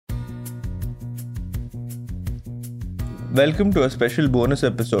Welcome to a special bonus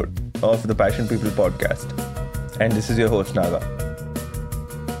episode of the Passion People podcast. And this is your host, Naga.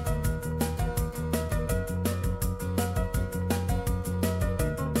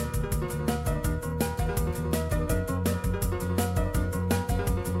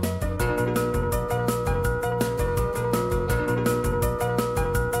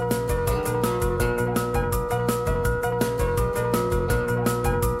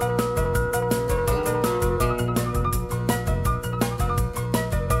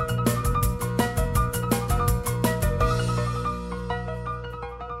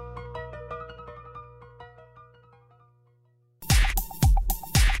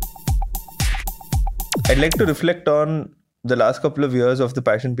 I'd like to reflect on the last couple of years of the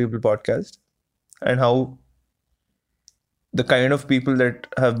Passion People podcast and how the kind of people that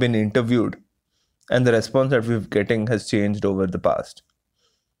have been interviewed and the response that we're getting has changed over the past.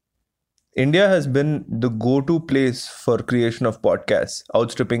 India has been the go-to place for creation of podcasts,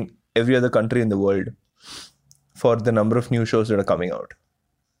 outstripping every other country in the world for the number of new shows that are coming out.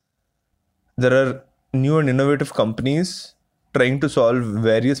 There are new and innovative companies trying to solve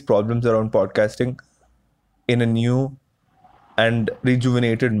various problems around podcasting in a new and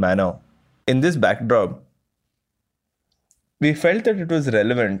rejuvenated manner. In this backdrop, we felt that it was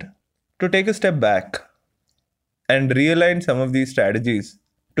relevant to take a step back and realign some of these strategies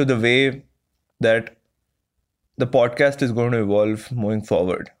to the way that the podcast is going to evolve moving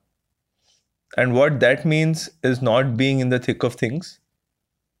forward. And what that means is not being in the thick of things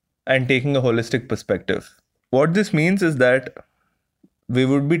and taking a holistic perspective. What this means is that we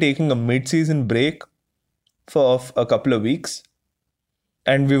would be taking a mid-season break for a couple of weeks,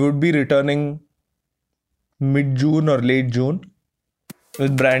 and we would be returning mid-June or late June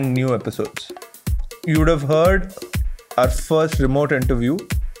with brand new episodes. You would have heard our first remote interview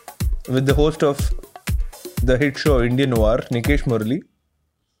with the host of the hit show Indian Noir, Nikesh Murali,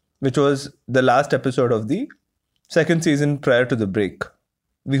 which was the last episode of the second season prior to the break.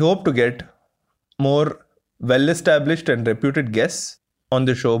 We hope to get more well-established and reputed guests on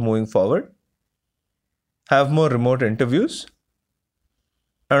the show moving forward, have more remote interviews,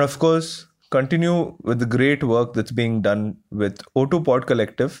 and of course, continue with the great work that's being done with O2 Pod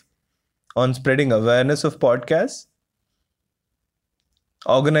Collective on spreading awareness of podcasts,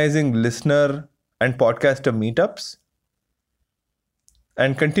 organizing listener and podcaster meetups,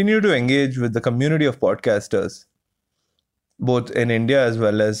 and continue to engage with the community of podcasters, both in India as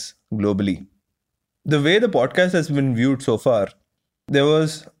well as globally. The way the podcast has been viewed so far, there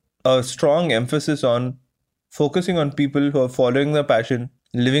was a strong emphasis on focusing on people who are following their passion,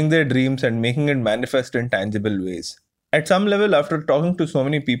 living their dreams, and making it manifest in tangible ways. At some level, after talking to so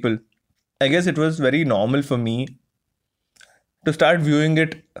many people, I guess it was very normal for me to start viewing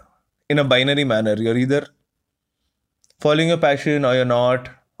it in a binary manner. You're either following your passion or you're not,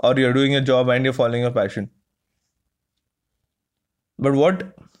 or you're doing a job and you're following your passion. But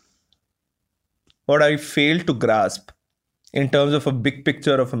what I failed to grasp in terms of a big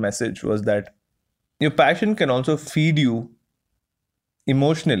picture of a message was that your passion can also feed you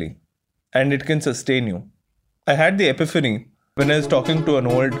emotionally, and it can sustain you. I had the epiphany when I was talking to an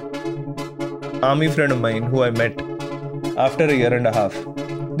old army friend of mine who I met after a year and a half.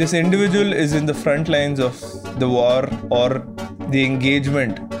 This individual is in the front lines of the war or the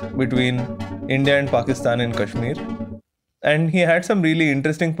engagement between India and Pakistan in Kashmir. And he had some really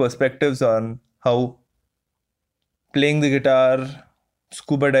interesting perspectives on how playing the guitar,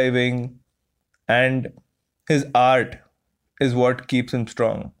 scuba diving, and his art is what keeps him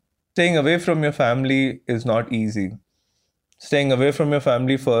strong. Staying away from your family is not easy. Staying away from your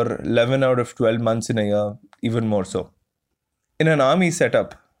family for 11 out of 12 months in a year, even more so. In an army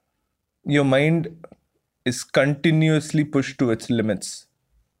setup, your mind is continuously pushed to its limits.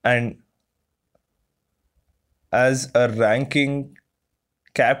 And as a ranking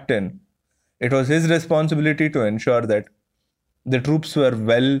captain, it was his responsibility to ensure that the troops were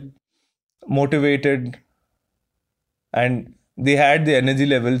well motivated and they had the energy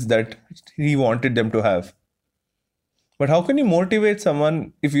levels that he wanted them to have. But how can you motivate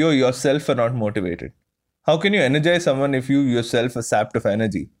someone if you yourself are not motivated? How can you energize someone if you yourself are sapped of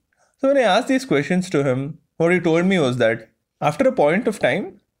energy? So when I asked these questions to him, what he told me was that after a point of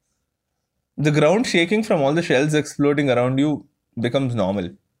time, the ground shaking from all the shells exploding around you becomes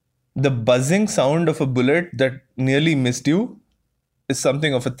normal. The buzzing sound of a bullet that nearly missed you is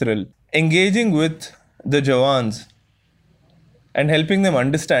something of a thrill. Engaging with the Jawans and helping them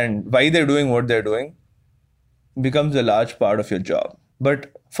understand why they're doing what they're doing becomes a large part of your job.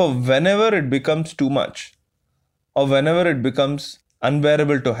 But for whenever it becomes too much, or whenever it becomes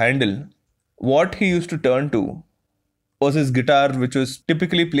unbearable to handle, what he used to turn to was his guitar, which was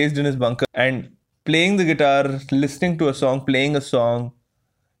typically placed in his bunker, and playing the guitar, listening to a song, playing a song,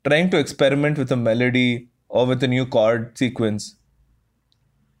 trying to experiment with a melody or with a new chord sequence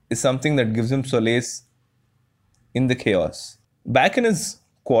is something that gives him solace in the chaos. Back in his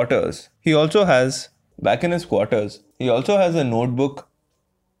quarters, he also has a notebook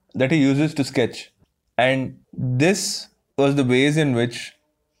that he uses to sketch. And this was the ways in which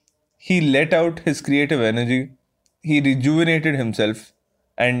he let out his creative energy, he rejuvenated himself,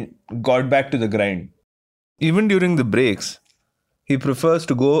 and got back to the grind. Even during the breaks, he prefers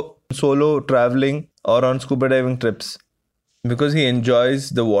to go solo traveling or on scuba diving trips because he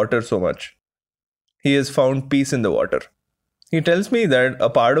enjoys the water so much. He has found peace in the water. He tells me that a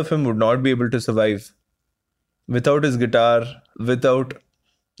part of him would not be able to survive without his guitar, without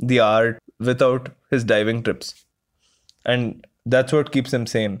the art, without his diving trips. And that's what keeps him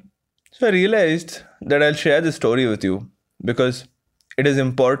sane. So I realized that I'll share this story with you because it is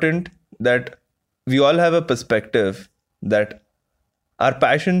important that we all have a perspective that our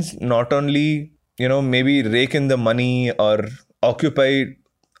passions not only, maybe rake in the money or occupy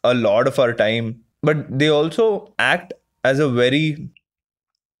a lot of our time, but they also act as a very,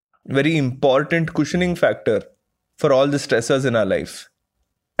 very important cushioning factor for all the stressors in our life.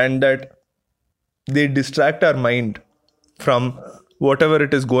 And that they distract our mind from whatever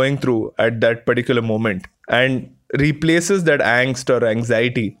it is going through at that particular moment and replaces that angst or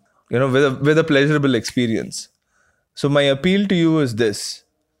anxiety, with a pleasurable experience. So my appeal to you is this: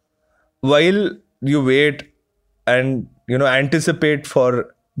 while you wait and anticipate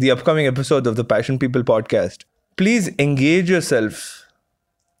for the upcoming episodes of the Passion People podcast, please engage yourself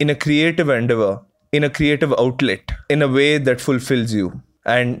in a creative endeavor, in a creative outlet, in a way that fulfills you.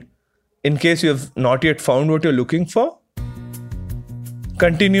 And in case you have not yet found what you're looking for,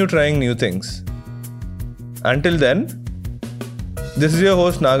 continue trying new things. Until then, this is your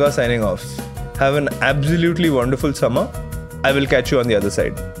host Naga signing off. Have an absolutely wonderful summer. I will catch you on the other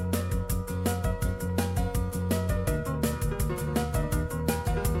side.